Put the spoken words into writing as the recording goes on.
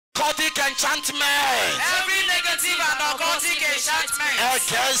occultic enchantment. Every negative and occultic enchantment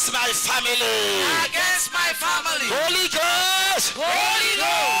Against my family. against my family. Holy Ghost. Holy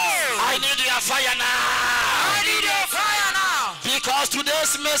Ghost. I need your fire now. I need your fire now. Because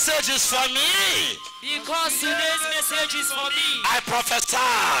today's message is for me. Because today's message is for me. I prophesy.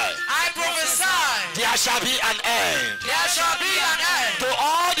 I prophesy. There shall be an end. There shall be an end. To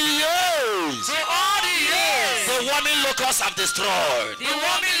all the years. To all the years. The warming locusts have destroyed. The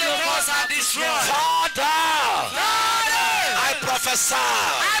warming locusts have destroyed. Father. Father. I prophesy.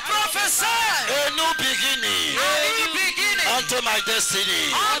 I prophesy. A new beginning. A new beginning. Unto my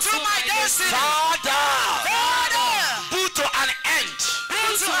destiny. Unto my destiny. Father. Father. Put to an end.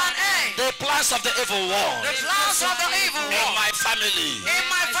 Put to an end. The plans of the evil one. The plans of the evil one. In my family. In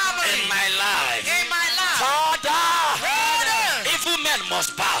my family. In my life. In my life. Father. Father. Evil men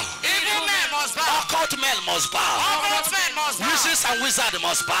must bow. Evil men must bow. Occult men must bow. Occult men must bow. Witches and wizards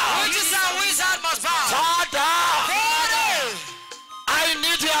must bow. Witches and wizards must bow. Father. Father. I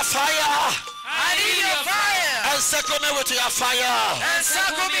need your fire. I need your fire. Encircle me with your fire.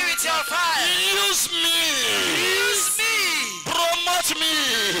 Encircle me with your fire. Use me. Use me. Promote me.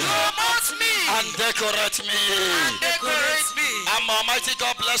 Promote me. And decorate me. And decorate me. And Almighty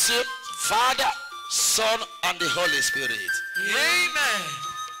God bless you. Father, Son, and the Holy Spirit. Amen.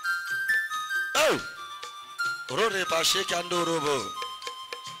 Oh.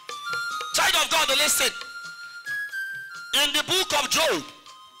 Child of God, listen. In the book of Job,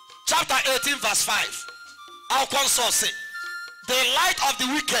 chapter 18, verse 5, our consort say, the light of the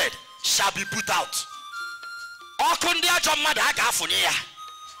wicked shall be put out. Okundia jomada agafunia.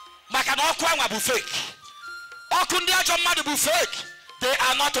 Makana okwa bu fake. Okundia jomada bu fake. They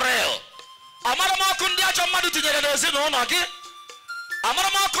are not real. Amarama okundia jomada tinyere na ezinu no gi.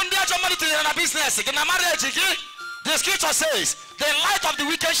 Amarama okundia jomada tinyere na business gi na marriage gi. The scripture says, the light of the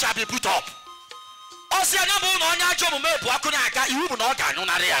wicked shall be put up.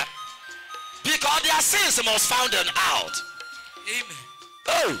 Because their sins must found them out. Amen.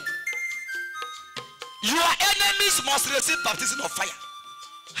 Oh. Your enemies must receive baptism of fire.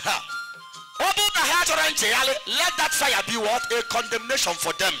 Let that fire be what? A condemnation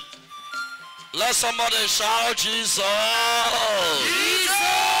for them. Let somebody shout Jesus. Jesus.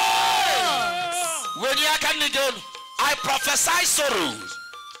 When you can again, I prophesy sorrows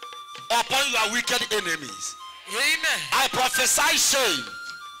upon your wicked enemies. Amen. I prophesy shame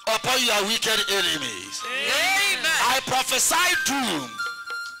upon your wicked enemies. Amen. I prophesy doom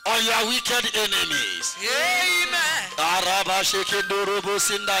on your wicked enemies. Amen. Araba shekendorobo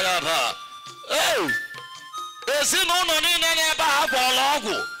sindayaba. Oh, ezinono ni nebe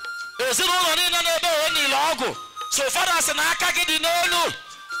agwologu. Ezinono ni nebe onilogu. So far as na aka gidi n'elu,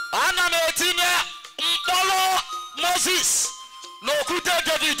 ana m etinye mkpọrọ Moses n'okwute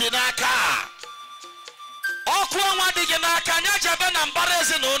David n'aka. Ọkụ ọnwa dị gị n'aka nye jebe na mbara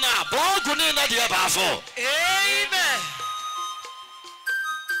ezinụlọ a bụ ọgwụ niile dị ebe afọ. Amen.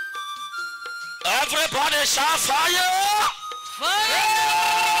 Everybody shout fire. Fire.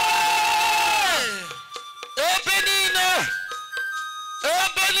 Ebe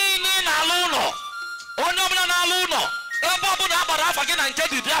niile na-alụ ụlọ. Onye ọbụla na-alụ ụlọ. Ebe ọbụla agbara afa gị na nke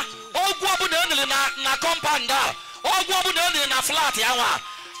dibịa. Ogwu ọbụla enili na compound a. Ogwu ọbụla enili na flat ya nwa.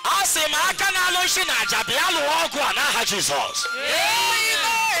 Asị m aka na-alụ isi na aja bịa lụọ ọgwụ a n'aha Jizọs.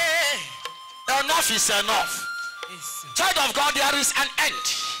 Amen. Enough is enough. Child of God, there is an end.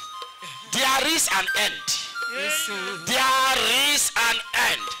 There is an end. There is an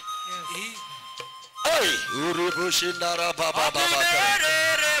end. Hey, Uribushindara Baba Baba.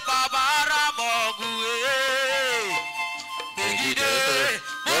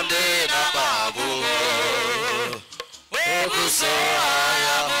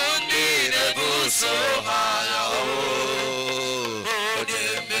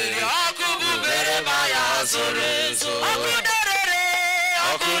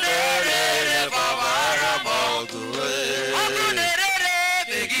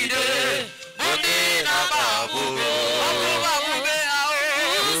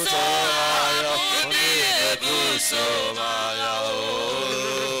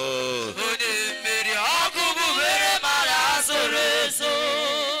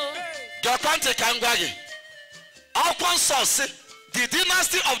 Our consort say the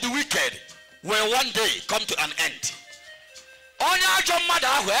dynasty of the wicked will one day come to an end. Onya ajọ mmadụ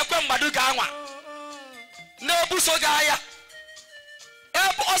ahụ ekwe mmadụ ga-anwa na-ebuso ga-aya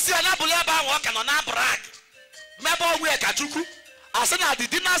ebe o si anabụla ebe ahụ ọ ka nọ na brag mebe onwe ka Chukwu asị na the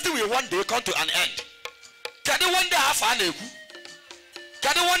dynasty will one day come to an end. Kedu one day afọ a na-ekwu?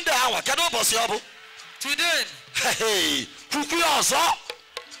 Kedu one day awa? Kedu ụbọchị ọ bụ? Today. Hey, kwukwu ọzọ.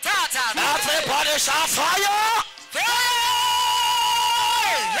 Taa. Everybody shout fire.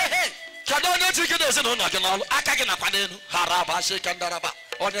 Kadone tikede se no na kenalo akage na kwade no haraba shekandaraba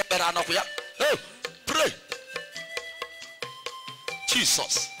onye bera no ya. Hey, pray.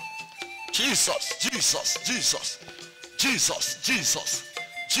 Jesus. Jesus, Jesus, Jesus. Jesus, Jesus.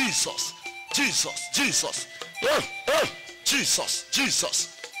 Jesus. Jesus, Jesus. Oh, oh. Jesus, Jesus.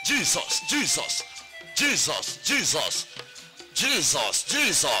 Jesus, Jesus. Jesus, Jesus. Jesus,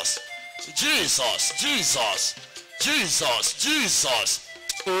 Jesus. Jesus, Jesus. Jesus, Jesus.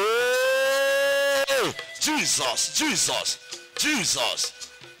 Oh, Jesus, Jesus. Jesus.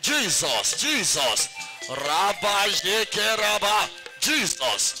 Jesus, Jesus. Rabba Jekeraba.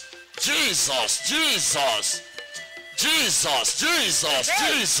 Jesus. Jesus, Jesus. Jesus, Jesus,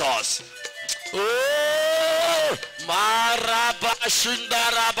 Jesus. Oh, Maraba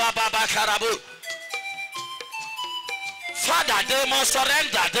Shindaraba Baba Karabu. Father, they must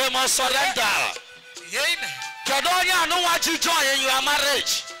surrender. They must surrender. Amen. Kadonya no want you join in your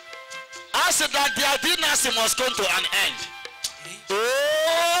marriage. I said that their dynasty must come to an end.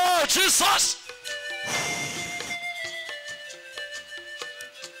 Oh, Jesus.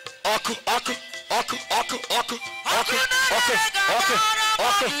 Oku, oku, oku, oku, oku, oku, oku, oku, oku,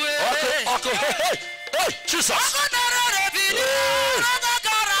 oku, oku, hey, hey, Jesus.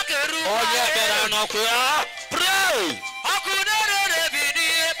 Oh, yeah, better not pray.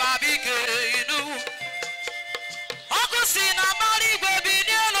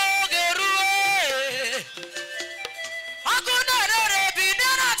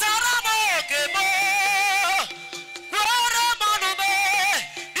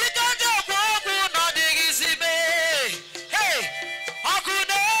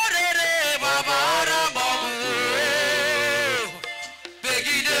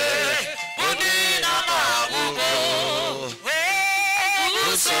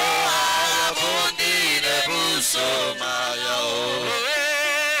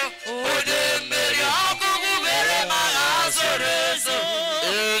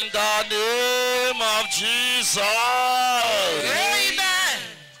 In the name of Jesus. Amen.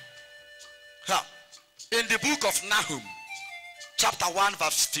 In the book of Nahum, chapter 1,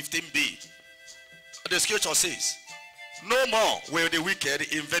 verse 15b, the scripture says, no more will the wicked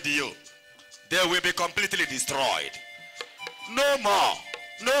invade you. They will be completely destroyed. No more.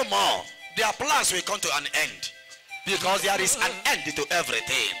 No more. Their plans will come to an end. Because there is an end to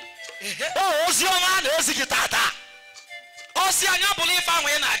everything. Oh, Ozioma, Ozikitata. Ozianya believe I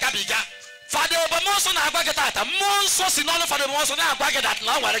win a gabiga. Father Obimma Emmanuel na agwageta. Monso sinolo Father Obimma Emmanuel na agwageta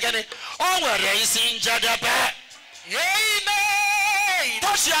na were gani. O were isi njadebe. Amen.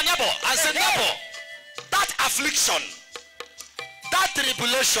 Touch your neighbor and say neighbor. That affliction, that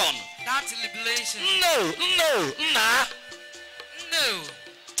tribulation. That tribulation. No.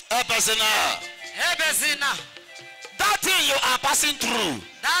 Ebezina. That thing you are passing through.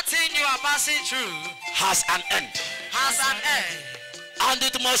 That thing you are passing through Has an end. has an end. And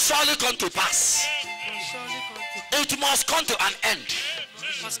it must surely come to pass. It must come to an end.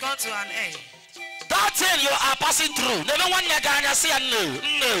 It must come to an end. That thing you are passing through. No one gonna say no.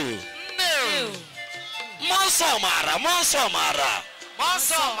 Monso mara.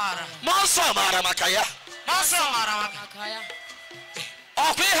 Makaya.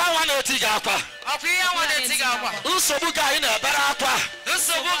 Okay, how one tiga akwa. Usobu guy in a berakwa.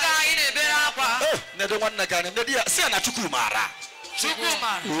 Oh, never one again. Nedia, see an atukumara.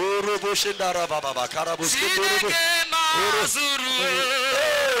 Urubu Shindara Baba Karabus.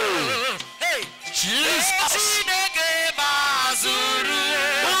 Hey, Jesus.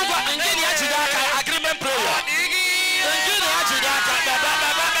 Agreement prayer.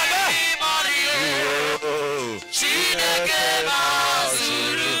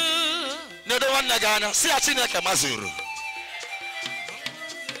 Never one again. See a Chineke Mazuru.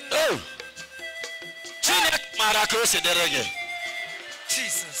 Oh, Chinek Maracosi derege.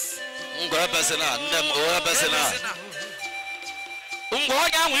 Jesus. Ngwebesena,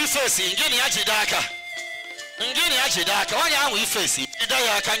 Ngwanya we face ngini ajidaka. Ngini ajidaka. Wanya we face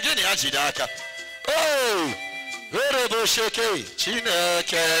idaya ka ngini ajidaka. Oh, Erebo sheke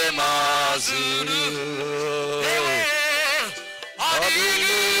Chineke Mazuru.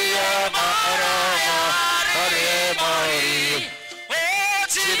 Hallelujah, Marama, Hallelujah.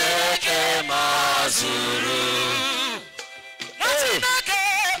 Chineke Mazuru.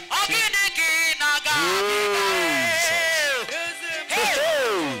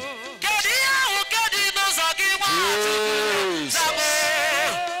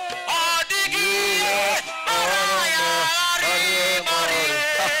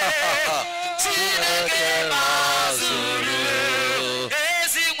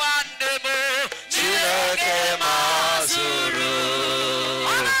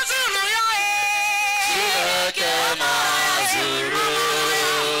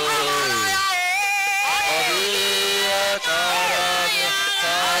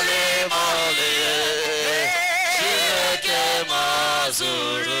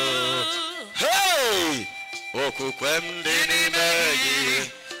 wazuru. Hey! Okwukwe m dị n'ime gị,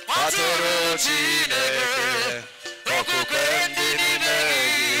 atụrụ Chineke. Okwukwe m dị n'ime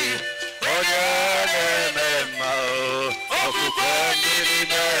gị, onye na-eme mma. Okwukwe m dị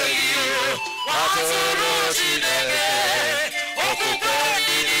n'ime gị, atụrụ Chineke. Okwukwe m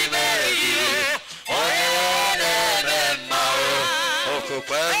dị n'ime gị, onye na-eme mma.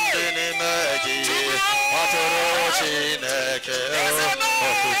 Okwukwe m dị n'ime gị, atụrụ Chineke.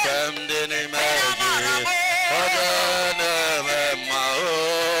 Okwukwe m dị n'ime gị, onye na-eme mma.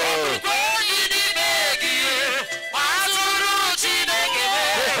 Okwukwe dị n'ime gị, atụrụ Chineke.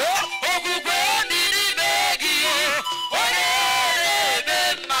 Okwukwe dị n'ime gị, onye na-eme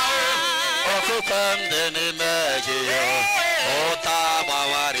mma. Okwukwe m dị n'ime gị, ụta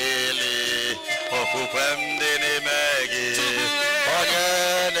gbawarịlị. Okwukwe m dị n'ime gị, onye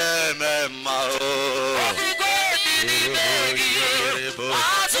na-eme mma. Okwukwe dị n'ime gị,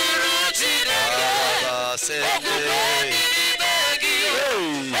 atụrụ Chineke. Okwukwe dị n'ime gị,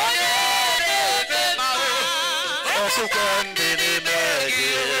 onye na-eme mma. Okwukwe m dị n'ime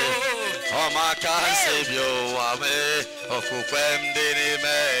gị, ọmaka nsị bi ụwa mee. Okwukwe m dị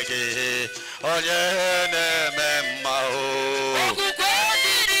n'ime gị, onye na-eme mma. Okwukwe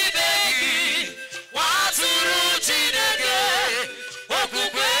dị n'ime gị, atụrụ Chineke.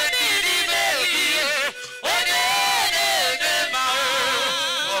 Okwukwe dị n'ime gị, onye na-eme mma.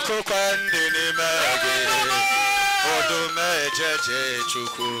 Okwukwe m dị n'ime gị, odume ejeje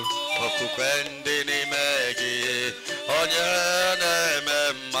Chukwu. Okwukwe m dị n'ime gị, onye na-eme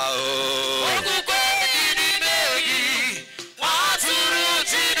mma. Okwukwe dị n'ime gị, atụrụ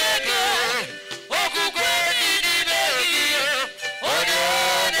Chineke. Okwukwe dị n'ime gị, onye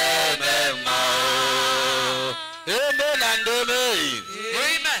na-eme mma. Eme na ndị emeghị.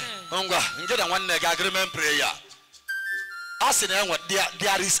 Amen. Ngwa, nke na nwanne gị agreement prayer. As in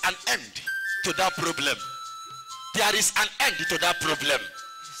there is an end to that problem. There is an end to that problem.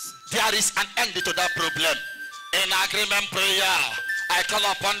 There is an end to that problem. In agreement prayer, I call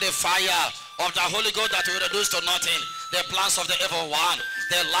upon the fire of the Holy Ghost that will reduce to nothing the plans of the evil one,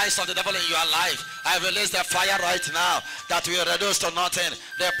 the lies of the devil in your life. I release the fire right now that will reduce to nothing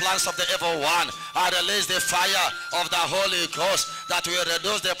the plans of the evil one. I release the fire of the Holy Ghost that will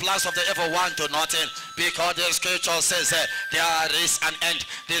reduce the plans of the evil one to nothing, because the scripture says there is an end.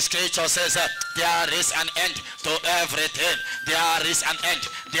 The scripture says there is an end to everything. There is an end.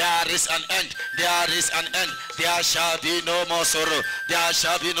 There is an end. There is an end. There shall be no more sorrow. There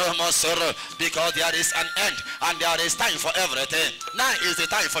shall be no more sorrow, because there is an end and there is time for everything. Now is the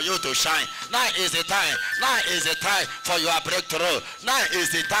time for you to shine. Now is the time. Now is the time for your breakthrough. Now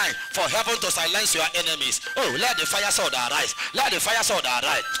is the time for heaven to silence your enemies. Oh, let the fire sword arise. Let the fire sword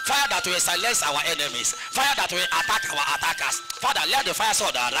arise. Fire that will silence our enemies. Fire that will attack our attackers. Father, let the fire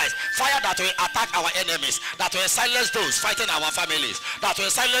sword arise. Fire that will attack our enemies. That will silence those fighting our families. That will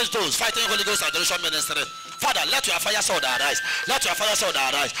silence those fighting Holy Ghost Adoration Ministry. Father, let your fire sword arise. Let your fire sword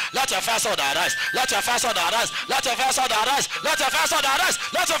arise. Let your fire sword arise. Let your fire sword arise. Let your fire sword arise. Let your fire sword arise.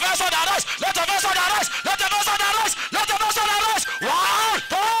 Let your fire sword arise. Let your fire sword arise. Let your fire sword arise. Let your fire sword arise. 1,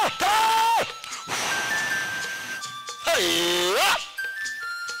 2, 3. Hey.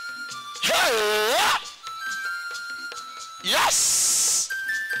 Hey. Yes.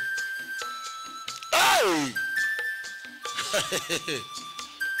 Hey.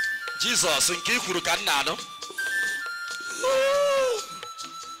 Jesus, nke ikwuru ka nna anụ.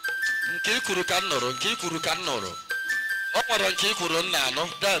 Nke ikwuru ka nnụrụ, nke ikwuru ka nnụrụ. Ọ nwere nke ikwuru nna anụ,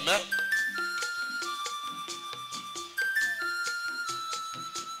 deme.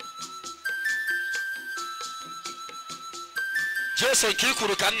 Jesu, nke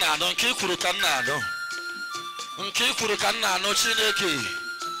ikwuru ka nna anụ, nke ikwuru ka nna anụ. Nke ikwuru ka nna anụ Chineke.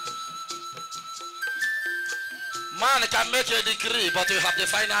 Man can make a decree, but you have the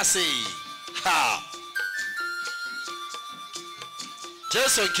final say. Ha.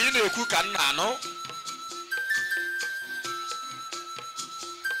 Jesu, nke ị na-ekwu ka nna anụ.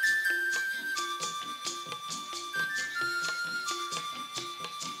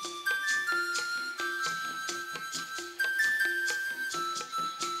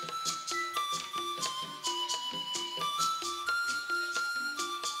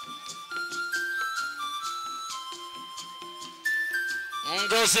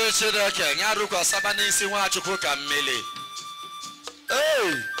 Ngozi Chineke nya rukwasaba n'isi Nwachukwu ka mmiri.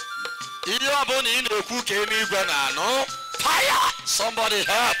 Ihe ọ bụla ị na-ekwu ka eluigwe na-anụ. Fire! Somebody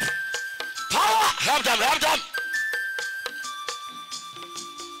help! Power! Help them! Help them!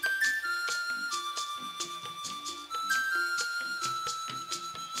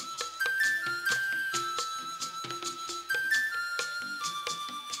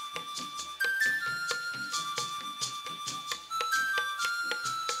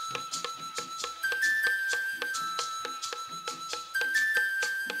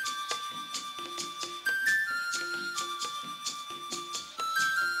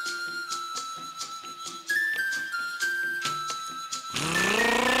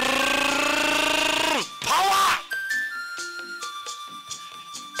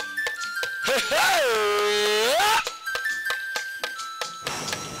 Hey!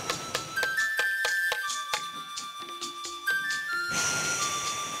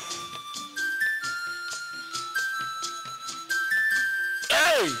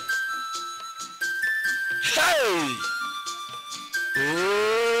 Hey! Hey! Oh!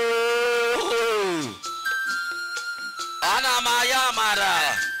 Ana maya mara.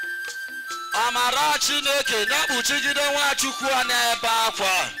 Amara Chineke na-kpuchigide Nwachukwu n'ebe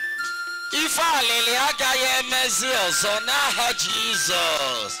akwa. Ife alili agaghị emezi ọzọ n'aha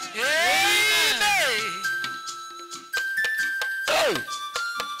Jizọs. Amen. Oh!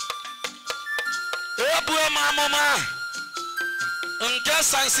 Ebube Muonso. In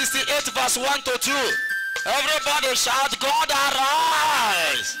Psalm 68 verse 1 to 2. Everybody shout, God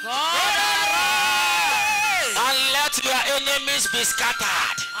arise. God arise. And let your enemies be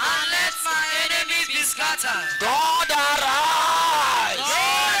scattered. And let my enemies be scattered. God arise.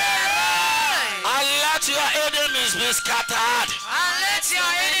 God arise. And let your enemies be scattered. And let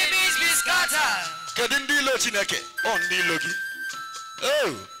your enemies be scattered. Kedindilo Chineke. Ondilogi.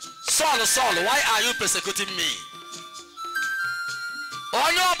 Oh, Saul, Saul, why are you persecuting me?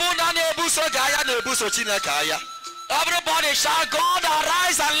 Everybody shout, God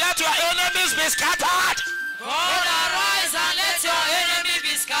arise and let your enemies be scattered. God arise and let your enemies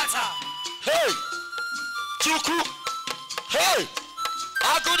be scattered. Hey, Chuku. Hey,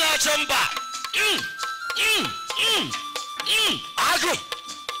 Aguna Chamba. Agu.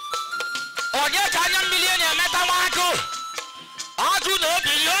 Onye kanya millionaire metamago. Agu no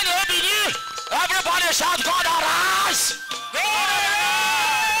billion no billion. Everybody shout, God arise. God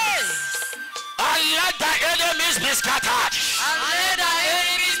arise. And let the enemies be scattered. And let the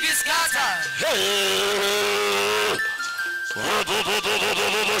enemies be scattered. Hey.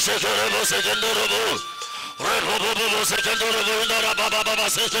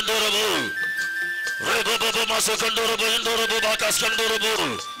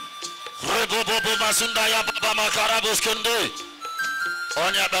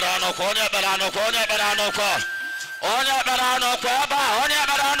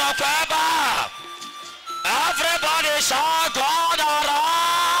 Everybody shout, God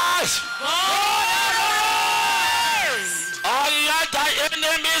arise. God arise. And let the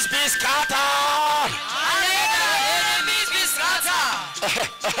enemies be scattered. And let the enemies be scattered.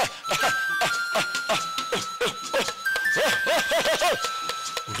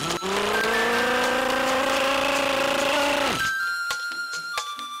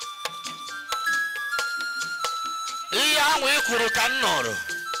 Ihe ahụ ị kwuru ka m nụrụ.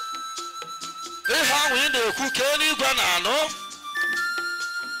 Ihe ahụ ị na-ekwu ka eluigwe na-anụ.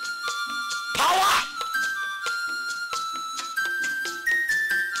 Power.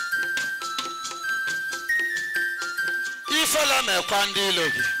 Ifele mekwa ndị ilo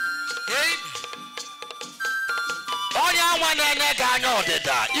gị. Onye anwa na-enye gị anya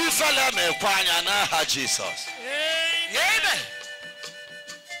ọdịda. Ifele mekwa anya n'aha Jizọs. Amen.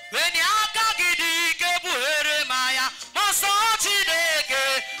 When you are gidi kebuhere maya, Muonso Chineke.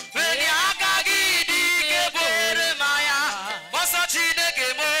 When you are gidi kebuhere maya, Muonso Chineke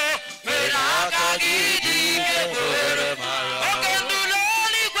mo. When you are gidi kebuhere maya,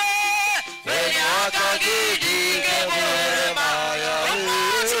 Okenduloligwe. When you are gidi kebuhere maya,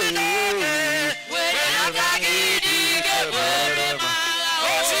 Muonso Chineke. When you are gidi kebuhere maya,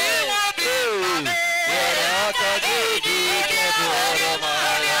 Obimma Emmanuel.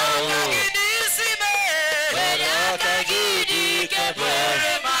 When you are gidi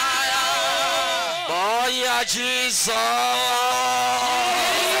kebuhere maya. Boya Jesus.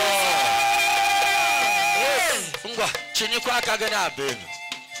 Ngwa chinyikwa aka gị na-aba elu.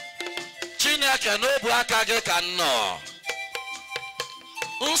 Chineke n'obu aka gị ka nnọọ.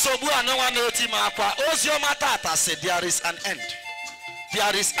 Nsogbu anụnwa na-eti m akwa. Oziọma tata sị there is an end.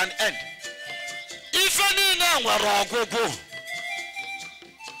 There is an end. Ife niile nwere ọgwụgwụ.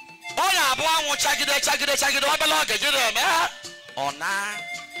 Ọ na-abụ anwụ chagide obele oge gị na-eme ọ na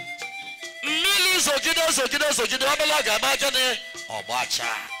mmiri zogide obele oge eme gịnị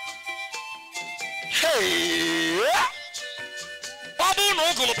ọgbacha. Ọ bụrụ na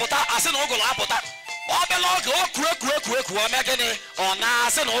ụgụrụ pụta asị na ụgụrụ apụta obele oge o kueku ome gịnị ọ na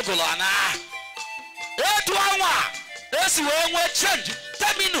asị na ụgụrụ ọ na. Etu anwa esi wee nwee change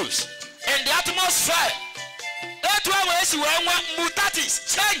terminus in the atmosphere. Etu anwa esi wee nwee mutatis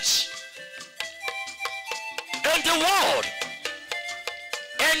change in the world,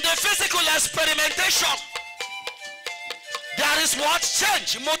 in the physical experimentation. There is what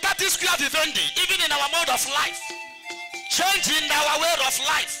change, mutatis square vivendi, even in our mode of life, change in our way of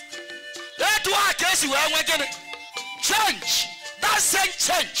life. Etu a case we are getting change. That same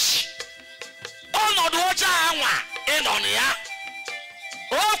change no do anwa on ya.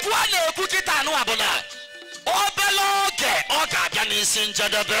 Okwa na ekwu kita no abuna. Obeloge oga bia n'isi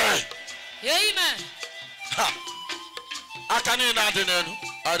njedebe. Amen.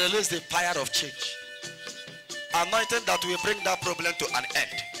 I release the fire of change. Anointing that will bring that problem to an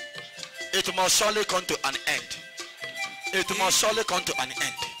end. It must surely come to an end. It must surely come to an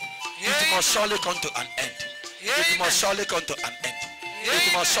end. It must surely come to an end. It must surely come to an end.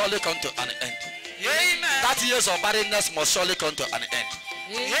 It must surely come to an end. That years of barrenness must surely come to an end.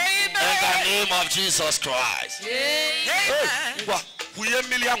 In the name of Jesus Christ.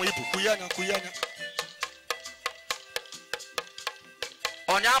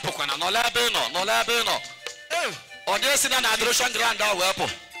 Onya apukwana no lebe no. Onye si na Adoration Grand wepo.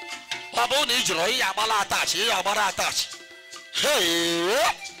 Obo na ijiro iya agbara attach. Hey.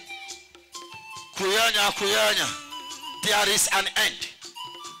 Kuyanya. There is an end.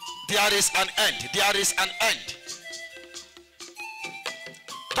 There is an end. There is an end.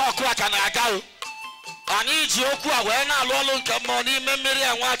 Talk wa kana aga. Ani ji okwu a we na alu olu nke mo ni mmiri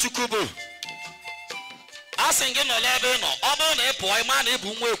enwa chukwubu. Asing no lebe no. Obo na epo ima na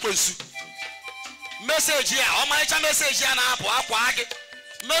ebu nwa ekwensu. Message here, ọmarịcha message here na apụ akwa gị.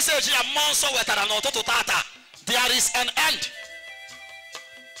 Message here Mmụọ Nsọ wetara n'ụtụtụ tata. There is an end.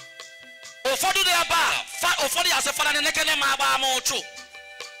 Ụfọdụ dị ebe a, ụfọdụ ya sị fada nekene m agba m ụchụ.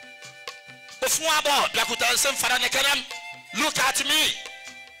 Ofu abụọ bịakwutere nsị m fada nekene m. Look at me.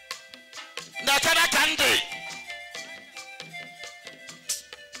 Nekene ka ndị.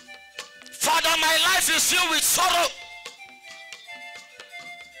 Father, my life is filled with sorrow.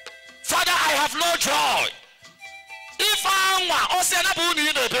 Father, I have no joy. If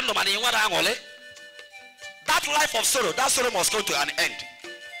that life of sorrow, that sorrow must come to an end.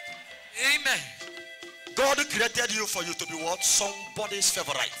 Amen. God created you for you to be what? Somebody's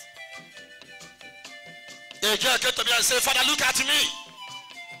favorite. A girl came to me and said, Father, look at me.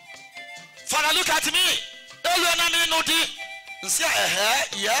 Father, look at me.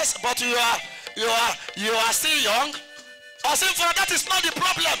 Yes, but you are still young. I said, Father, that is not the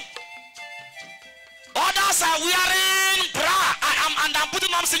problem. Others are wearing bra and I'm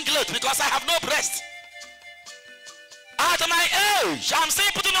putting on singlet because I have no breast. At my age, I'm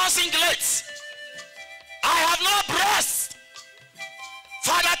still putting on singlets. I have no breast.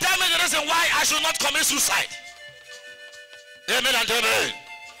 Father, tell me the reason why I should not commit suicide. Amen and amen.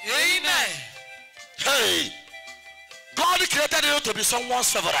 Amen. Hey, God created you to be someone's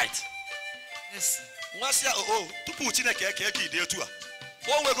favorite. Yes.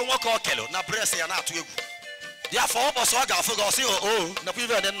 One way go work all kelo na breast ya na atu egu. Therefore, boss wa ga fogo say na ku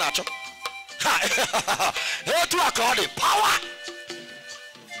even na cho. Hey, to according power.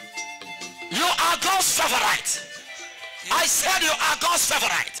 You are God's favorite. I said you are God's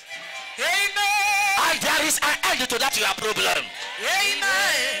favorite. Amen. And there is an end to that your problem.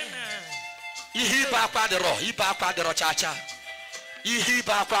 Amen. Ihiba kwa de ro chacha.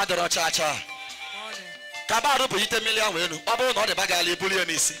 Ihiba kwa de ro chacha. Kabaro bu ite million wenu. Obo no de bagali bulie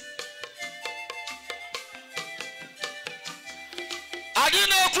n'isi. Adi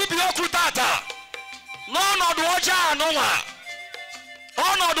na ekwu bi okwu tata. No do oja anu wa.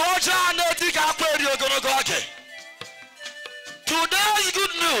 Onodu oja na eti ka akwa eri ogologo oge. Today's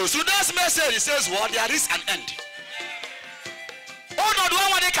good news, today's message says what? There is an end.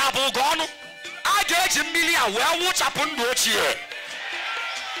 Onodu wa de ka bu gonu. Aga eji mmiri a we wuchapu ndu ochie.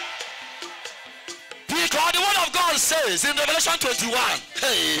 Because the word of God says in Revelation 21,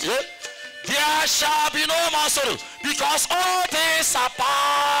 hey, there shall be no more sorrow, because all things are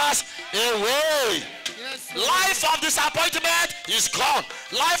passed away. Yes, life of disappointment is gone.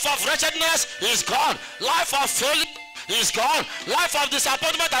 Life of wretchedness is gone. Life of failure is gone. Life of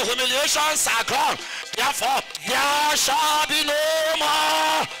disappointment and humiliations are gone. Therefore, there shall be no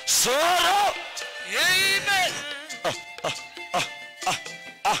more sorrow. Amen.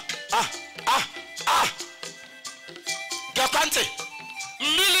 Gakante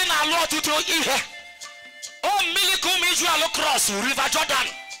mili na lo tutu ihe o mili kum Israel cross river Jordan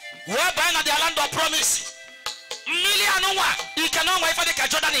whereby na the land of promise mili anwa you cannot wait for the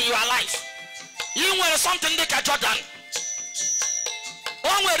Jordan in your life. You were something like Jordan.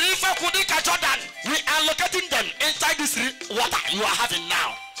 When we refer to the Jordan, we are locating them inside this water you are having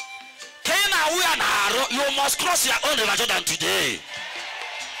now. You must cross your own river Jordan today.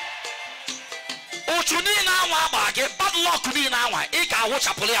 Uchuni na wa bage bad luck ni na wa e ka wo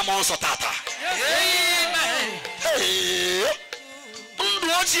chapole amonso tata. Amen. Hey.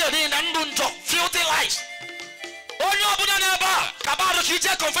 Ndu ochie ni na ndu njo filthy life. Onye obuda na eba ka ba ro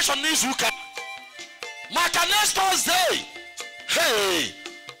kije confession n'izuka. Maka next Thursday. Hey.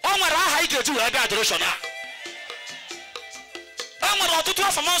 O nwere aha ị ga-eji wee bịa adoration a. E nwere ọtụtụ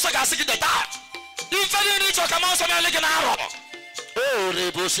afọ mmụọ nsọ ga-asị gị deta. Ife niile ịchọ ka mmụọ nsọ na-ele gị na-arọ. Oh,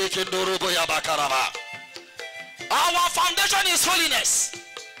 rebo seke ndorobo ya bakaraba. Our foundation is holiness.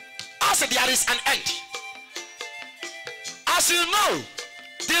 As there is an end. As you know,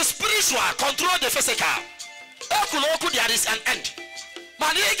 the spiritual control the physical. There is an end.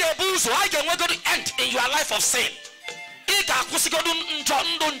 Man, I get end in your life of sin.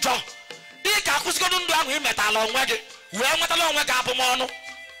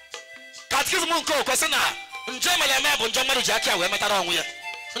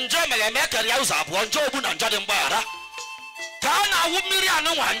 Kana wumiri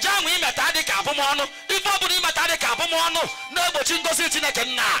anu wanja mu imeta de ka bomono ifo bu ni imeta de ka bomono na egbochi ngosi Chineke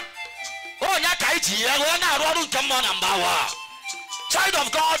nna onya ka iji ya we na aru oru nke mo na mbawa. Child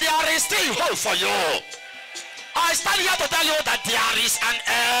of God, there is still hope for you. I stand here to tell you that there is an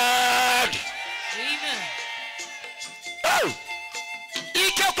end. Amen. Oh,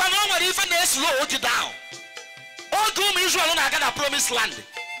 ike kwa no nwere ife na slow you down. Ogum Israel na aga na promised land.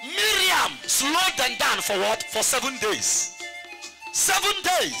 Miriam slowed them down for what? For 7 days. 7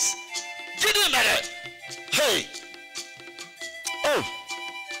 days. Giddy mere. Hey. Oh.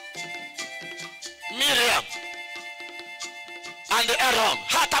 Miriam. And Aaron.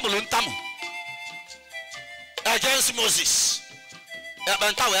 Hatabulun tamu. Against Moses.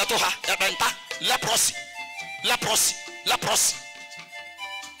 Ebenta we to ha. Ebenta. Leprosy. Leprosy. Leprosy.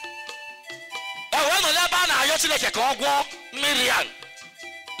 When the Lebanon are yachting like a Miriam.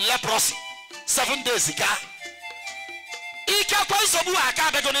 Leprosy. 7 days ago. Ika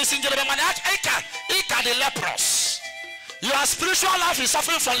the leprous. Your spiritual life is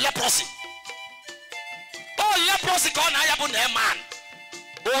suffering from leprosy. Oh, leprosy called Ayabun man.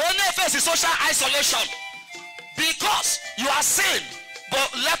 Only face is social isolation. Because you are sin,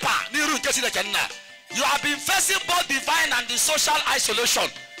 but leper. You have been facing both divine and the social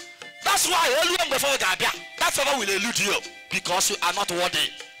isolation. That's why only before Gabia, that favor will elude you. Because you are not worthy.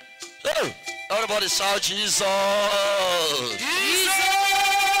 Oh, everybody shout Jesus. Jesus.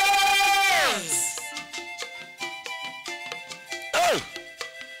 Oh,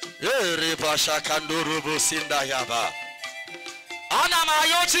 Reba Shakandorobo Sinda Yaba. Anama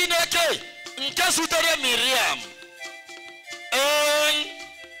Yochi Neke, Nkesutere Miriam. In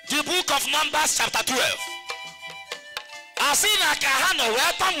the book of Numbers, chapter 12. Asina Kahano,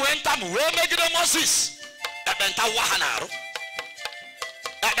 Wentam, where make the Moses. Ebenta Wahanaro.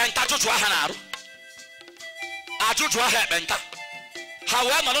 Ebenta Juhanaru. Ajujua Hebenta.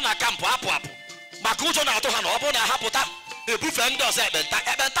 However, Malona Campo Apuapu. Makuto Natohan, Obona Haputa, the Buffendos Ebenta,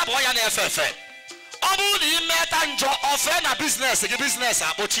 Ebenta Boyan FF. Obuni Metanjo, offend a business, a business,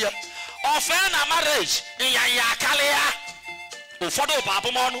 Abotia. Offend a marriage in Yakalia. Ufodo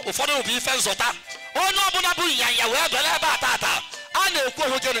Babumon, Ufodo Bifenzota. Oh no, Bonabu Yaya, Tata.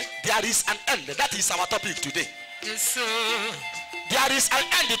 There is an end. That is our topic today. Yes, sir. There is an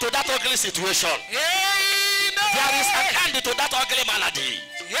end to that ugly situation. Amen. There is an end to that ugly malady.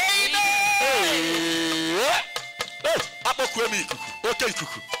 Amen. Apokwemi ikuku. Ote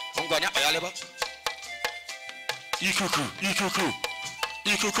ikuku. Ngwanya bayaleba. Ikuku.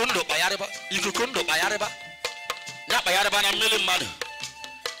 Ikuku ndo bayareba. Ikuku ndo bayareba. Nya bayareba na mmeli mmadụ.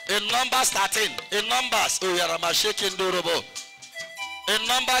 In Numbers 13. In Numbers. Oh, yarama shaking dorobo. In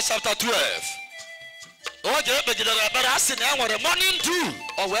Numbers chapter 12. Okay, begin to better ask in morning dew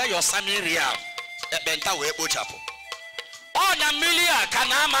or where your Samaria Benta we Bochapo. On a million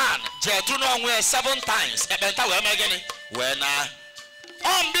Kanaman, Jetuno where 7 times Benta we Megani. When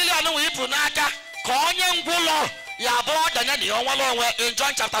on billion we punaka, Konyan Gulo, Yabo, the Nani, in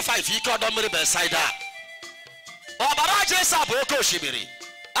John chapter 5, he called on beside that. Obaraje Saboko Shibiri.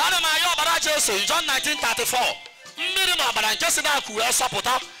 Anama Yobaraje so in John 1934. Mirino Baranjasina Kua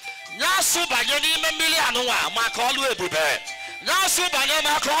Sapota. Nyasu banyeni memili anuwa makolu ebube. Nyasu banyeni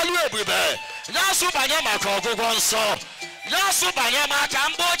makolu ebube. Nyasu banyeni makolu gonso. Nyasu banyeni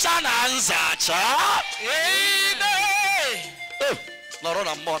makambocha na nzacha. Amen. Oh,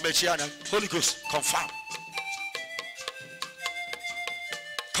 Lorona mo mechiana. Holy Ghost, confirm.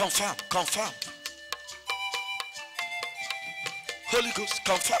 Confirm. Holy Ghost,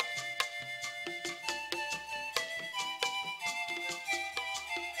 confirm.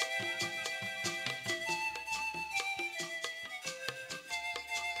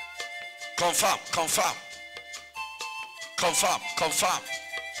 Confirm.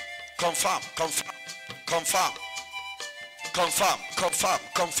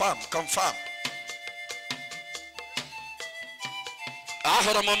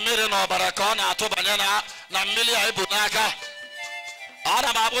 Ahora mmiri na ọbara ka ọ na-atụ banye na mmiri a ebu n'aka. Ana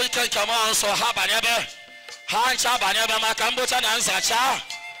ma boy ken kama so ha banyebe. Ha ncha banyebe maka mbocha na nzacha.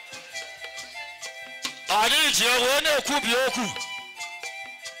 Ani ji ewe na-ekwu bi okwu.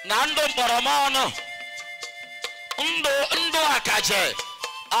 Na ndụ mkpọrọmọnụ. Ndụ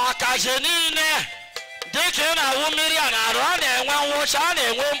akaje niile. Dịka ị na-awụ mmiri a na-arụ, a na-enwe nwụcha, a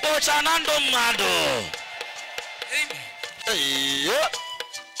na-enwe mkpocha na ndụ mmadụ.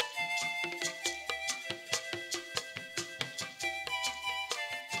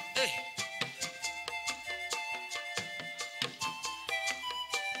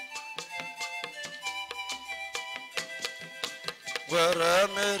 Were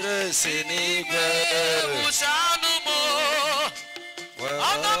mere si n'igwe Ushanumo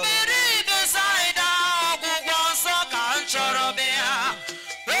Ọnụ mmiri besaida ọgwụgwọ nsọ ka m chọrọ bịa.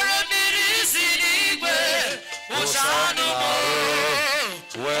 Were mmiri si n'igwe Ushanumo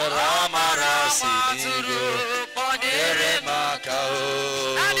were amara si n'igwe kpọnyere m aka o.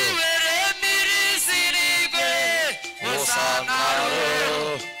 Adị were mmiri si n'igwe Usanarụ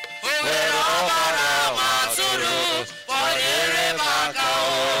were ọbara matụrụ kpọnyere m aka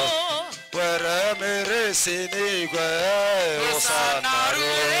o. were mere si n'igwe Usanarụ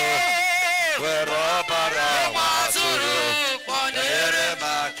were ọbara matụrụ kpọnyere m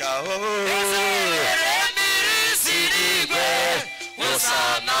aka o. Were mmiri si n'igwe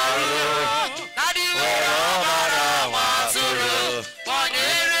Usanarụ were ọbara matụrụ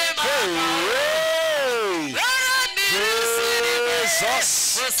kpọnyere m aka o. Were mmiri si n'igwe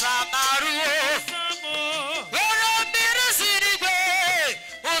Usanarụ were mmiri si n'igwe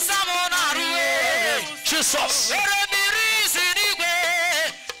Usanarụ Jesus. were mmiri si n'igwe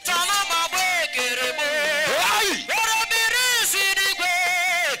tọnọ ma gba ekere m. Were mmiri si n'igwe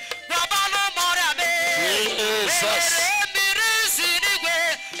gwabanụ mọrịa me. Jesus. Were mmiri si n'igwe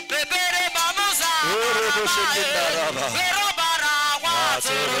mepere ma n'ụzọ Daraba. were ọbara nwa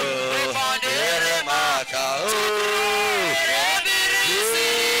atụrụ kpọnyere m aka o. Were mmiri si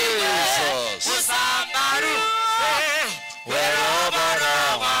n'igwe Usanarụ were ọbara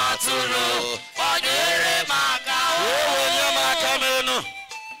nwa atụrụ kpọnyere m aka o. Onye m aka m enu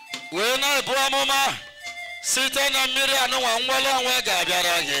wee na-ebu amụma site na mmiri anụnwa nwere onwe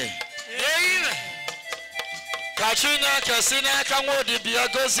ga-abịara gị. Ka Chineke si n'aka nwa odibịa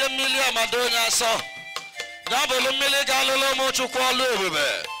gozie mmiri amado onye asọ. Ya bụrụ mmiri ga-alụlụ ụmụ Chukwu ọlụ ebube.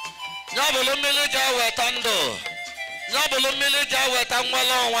 Ya bụrụ mmiri ga-eweta ndụ. Ya bụrụ mmiri ga-eweta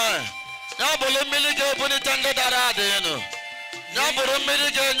nwere onwe. Ya bụrụ mmiri ga-ebunite ndị dara ada elu. Ya bụrụ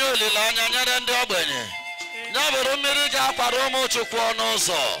mmiri ga-enye olileanya nyere ndị ogbenye. Ya bụrụ mmiri ga-akwara ụmụ Chukwu ọnụ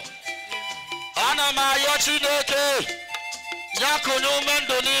ụzọ. Ana m ayọ Chineke ya kụnye ume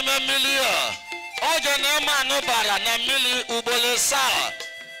ndụ n'ime mmiri a. Oge na-eme anụ bara na mmiri ugboro 7.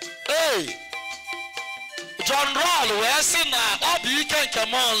 John Roll wee sị na ọ bụ ike nke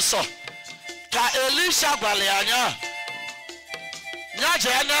mmụọ nsọ ka Elisha gwara ya anya ya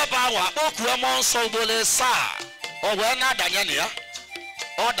jee n'ebe ahụ akpọkuo mmụọ nsọ ugboro 7. O wee na-adanye na ya.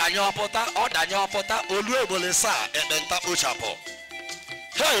 Ọ danye ọpụta olu ugboro 7 ekpenta kpochapụ.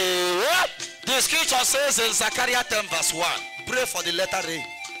 The scripture says in Zechariah 10 verse 1, pray for the letter rain.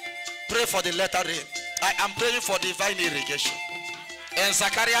 Pray for the letter rain. I am praying for divine irrigation. In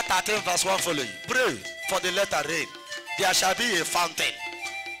Zechariah 13 verse 1 following, pray for the letter rain. There shall be a fountain.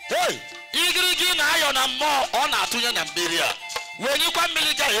 Igirigi na ayo na mmụọ ọ na-atụnye na mmiri a. Wenyekwa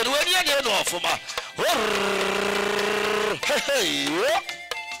mmiri ga eru wenye na enu ọfụma.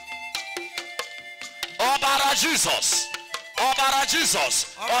 Ọbara Jizọs. Ọbara Jizọs.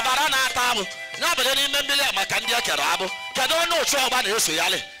 Ọbara na-ata amụ. Ya bụrụ n'ime mmiri a maka ndị ekere abụ. Kedu onye otu ọgba na-eso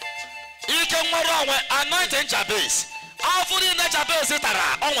yali? Ike nwere onwe anointing Jabez. After the Jabez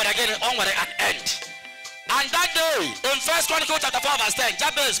tara, on an end. And that day, in 1 Chronicles chapter 4 verse 10,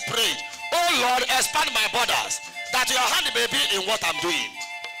 Jabez prayed, "Oh Lord, expand my borders, that your hand may be in what I'm doing."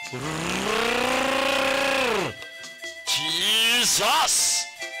 Jesus.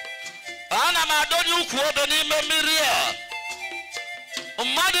 Ana madoni ukuobe n'ime mmiri a.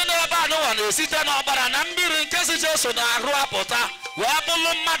 Mmadụ n'ebe a n'ụwa na-esite n'ọbara na mmiri nke si Jesu na-arụ apụta wee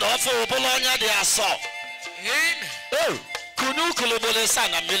bụrụ mmadụ ọfụ bụrụ onye dị asọ. Kunu kulubole sa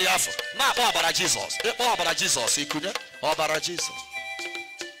na mmiri afọ na-akpọ ọbara Jizọs. Ịkpọ ọbara Jizọs ikunye ọbara Jizọs.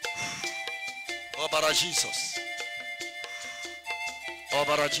 Ọbara Jizọs.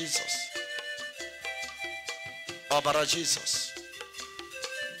 Ọbara Jizọs. Ọbara Jizọs.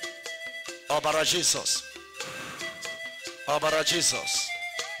 Ọbara Jizọs. Ọbara Jizọs.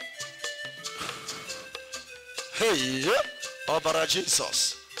 Hey, ọbara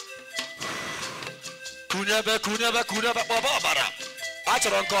Jizọs. Kunyebe ọbara.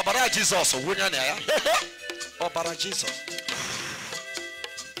 Achọrọ nke ọbara Jizọs wụnye na ya. Ọbara Jizọs.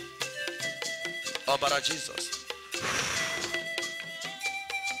 Obara Jesus.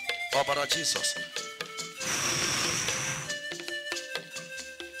 Obara Jesus.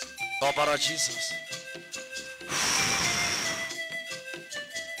 Obara Jesus.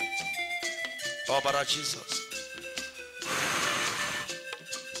 Obara Jesus.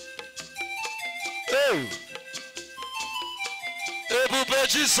 Hey. Ebube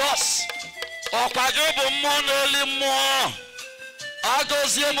Jesus. Okwaje bụ mmụọ n'eli mmụọ.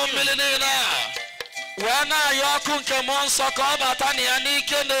 Agozie m mmiri niile. Wee na-ayọ ọkụ nke mmụọ nsọ ka ọ bata na ya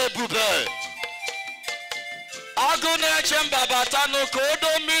n'ike na ebube. Agụ na-eche mba bata n'ụka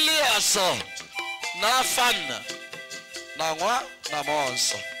odo mmiri asọ. N'afa Nna na Nwa na Mmụọ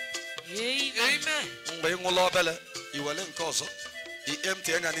Nsọ. Amen. Mgbe ị ṅụla obele, i wele nke ọzọ. I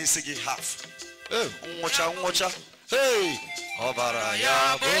empty anya n'isi gị half. Nwụcha. Hey, ọbara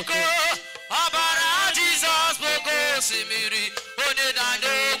ya boko. Ọbara Jizọs boko osimiri. Onye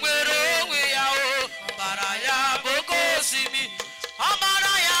na-adị nwere onwe ya o. Ọbara ya boko osimiri.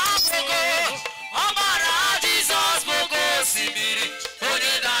 Ọbara ya boko. Ọbara Jizọs boko osimiri.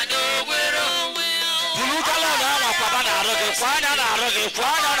 Onye na-adị nwere onwe ya o. Bulu kala na ama papa na arụ gị, kwa anya na arụ gị.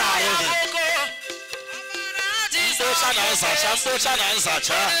 Mkpocha na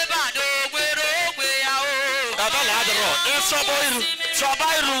nzacha.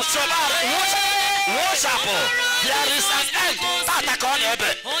 There is an end. Tata ka ọ na-ebe.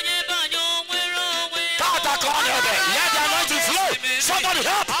 Let the anointing flow. Somebody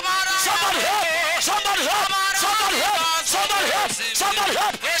help.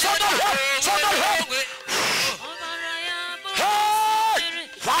 Hey!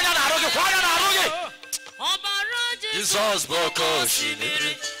 Kwanya na aroge. Jesus boko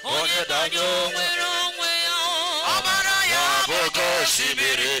osimiri. Onye danyo nwere onwe ya. Ọbara ya boko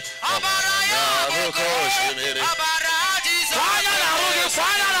osimiri. Ọbara ya boko osimiri. Ọbara Jesus. Kwanya na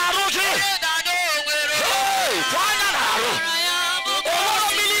aroge. Onye danyo nwere. Hey! Kwanya na aroge. Oworo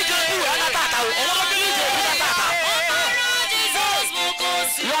mmiri ga-ebu ya na tata. Ọbara Jesus boko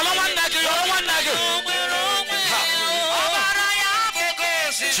osimiri. Yọrọ nwanne gị. Ọbara ya boko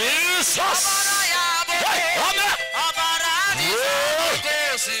osimiri. Jesus. Hey! Amen.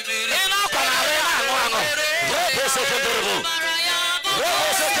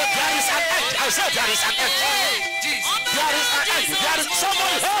 I said there is an end.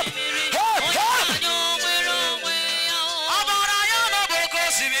 Somebody help.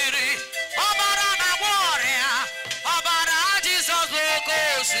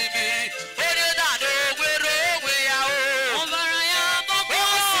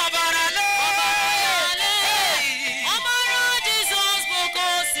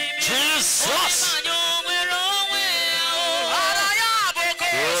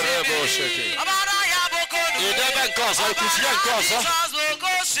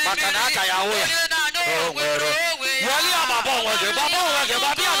 Makanaka ya we. Wali ababo wage.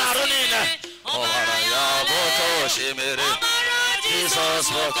 Babi anaru nine. Ọbara ya boko osimiri. Jesus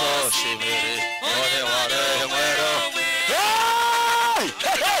boko osimiri. Onye ware nwere. Hey!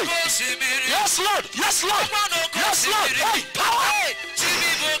 Yes Lord. Hey, power.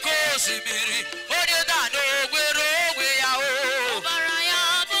 Chibi boko osimiri. Onye dano nwere onwe ya o. Ọbara ya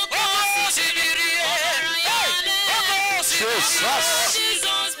boko osimiri.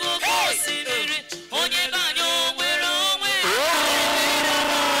 Jesus boko osimiri. Onye banyo nwere onwe ya.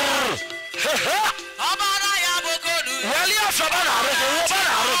 Ọbara ya boko nu. Wali afaba na aroge.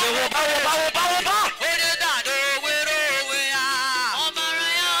 Onye dano nwere onwe ya. Ọbara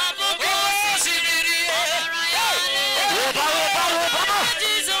ya boko osimiri.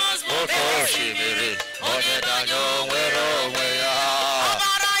 Jesus boko osimiri. Onye danyo nwere onwe ya.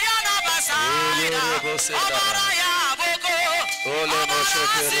 Ọbara ya nabasa. Ọbara ya boko. Ole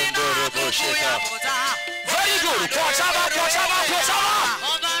moshekere ndoro bosheka. Very good. Kochaba.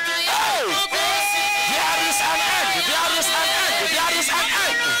 Hey! There is an end.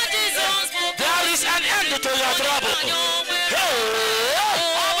 There is an end to your trouble. Hey!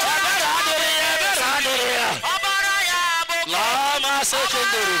 Lama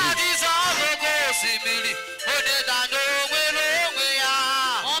sekendere.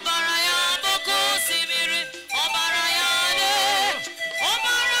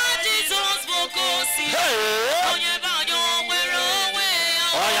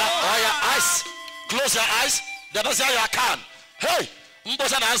 Close your eyes. The best you can. Hey,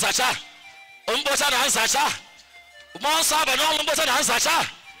 mbosa na ansacha. Monsa ba no mbosa na ansacha.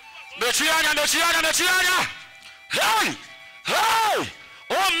 Mechianya. Hey.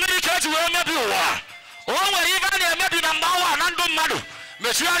 Oh, medicate we maybe wa. Oh, we even maybe number 1 and do madu.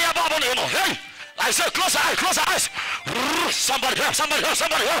 Mechianya babo no. Hey. I say close your eyes. Somebody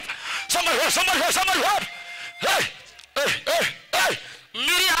help. Somebody help, somebody help, somebody help. Hey, hey, hey, hey.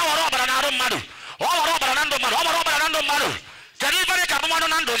 Miri awara obara na aru mmadu. Awara obara na ndu mmadu. Awara obara na ndu mmadu. Kedu ife ka bumanu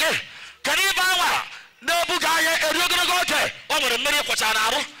na ndu gị? Kedu ife anwa na-ebuga anyị eri ogologo oge? O nwere mmiri kwọcha na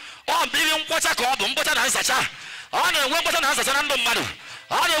arụ. Ọ mmiri nkwọcha ka ọ bụ mkpocha na nsacha. Ọ na-enwe mkpocha na nsacha na ndụ mmadụ.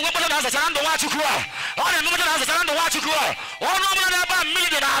 Ọ na-enwe mkpocha na nsacha na ndụ Nwachukwu a. Ọ na-enwe mkpocha na nsacha na ndụ Nwachukwu a. Ọnụ ọbụla na-ebe a mmiri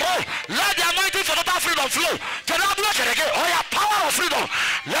dị n'arụ. Let the anointing for total freedom flow. Kedu abụrụ ekere gị? Oh yeah, power of freedom.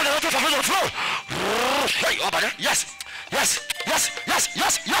 Let the anointing for freedom flow. Hey, oh banye. Yes, yes, yes, yes,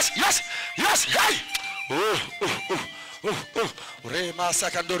 yes, yes, yes, yes. Hey. The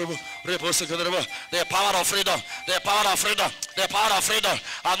power of freedom, the power of freedom, the power of freedom.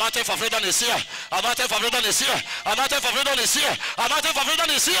 Anointing for freedom is here. Anointing for freedom is here. Anointing for freedom is here. Anointing for freedom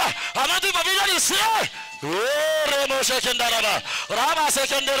is here. Anointing for freedom is here. Remo sekendaraba, Rama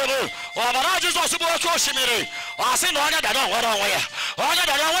sekendarabo. Obara Jesus bo koshimiri. Asi no anya dada wero we. Anya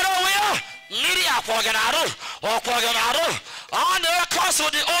dada wero we. Miri akwogenaro, okwogenaro. On the course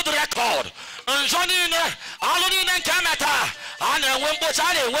of the old record. Johnny, Aloni and Kamata, on a Wimbocha,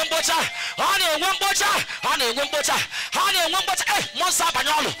 Wimbocha, on a Wimbocha, on a Wimbocha, on a Wimbocha, Monsa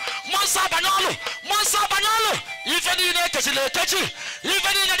Banolo, Monsa Banolo, Monsa Banolo, even in a Kachi,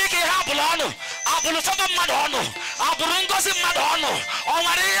 even in a decade Apollo, Apollo Madonna, Aburungos in Madonna, or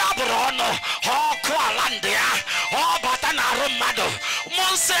Maria Aburono, or Kualandia, or Batana Romado,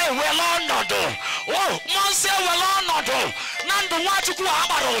 Monse Welonodo, oh, Monse Welonodo, Nando Wachuku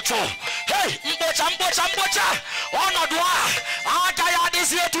Amarocho. Hey, mbocha ọnọdụ a aka ya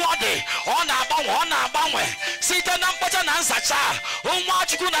adịzi etu ọ dị ọ na-agbanwe site na mkpocha na nsacha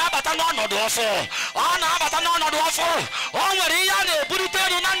Nwachukwu na-abata n'ọnọdụ ọfụ ọ na-abata n'ọnọdụ ọfụ o nwere ihe a na-ebulite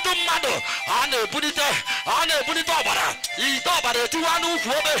elu na ndụ mmadụ a na-ebulite ọbara ite ọbara etiwa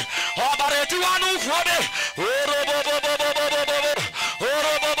n'ukwu obe ọbara etiwa n'ukwu obe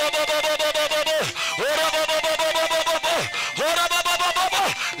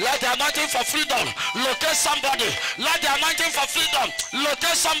let the anointing for freedom locate somebody. Let the anointing for freedom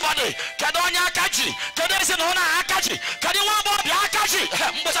locate somebody. Kadonya akaji, kadesi no na akaji, kadi wa bo bia akaji.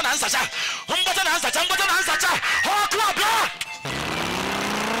 Mbosa na nsacha, mbosa na nsacha, mbosa na nsacha. Ho kwa bia.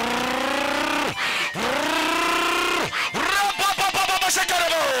 Raba sekere.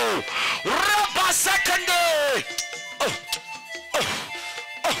 Raba sekende.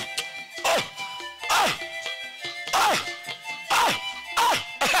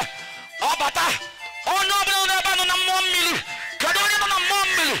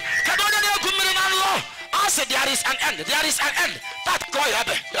 There is an end. There is an end. That call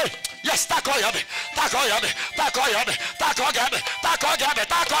yabe. Yes, that call yabe. That call yabe. That call yabe. That call yabe. That call yabe.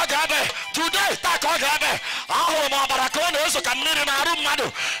 That call yabe. Today, that call yabe. Aho ma barakone oso kamiri na arum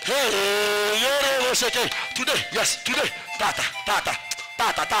madu. Hey, yore oseke. Today, yes, today. Tata.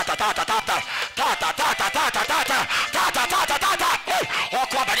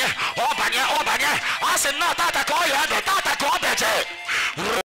 Okwa banye. Asin na tata call yabe. Tata call beje.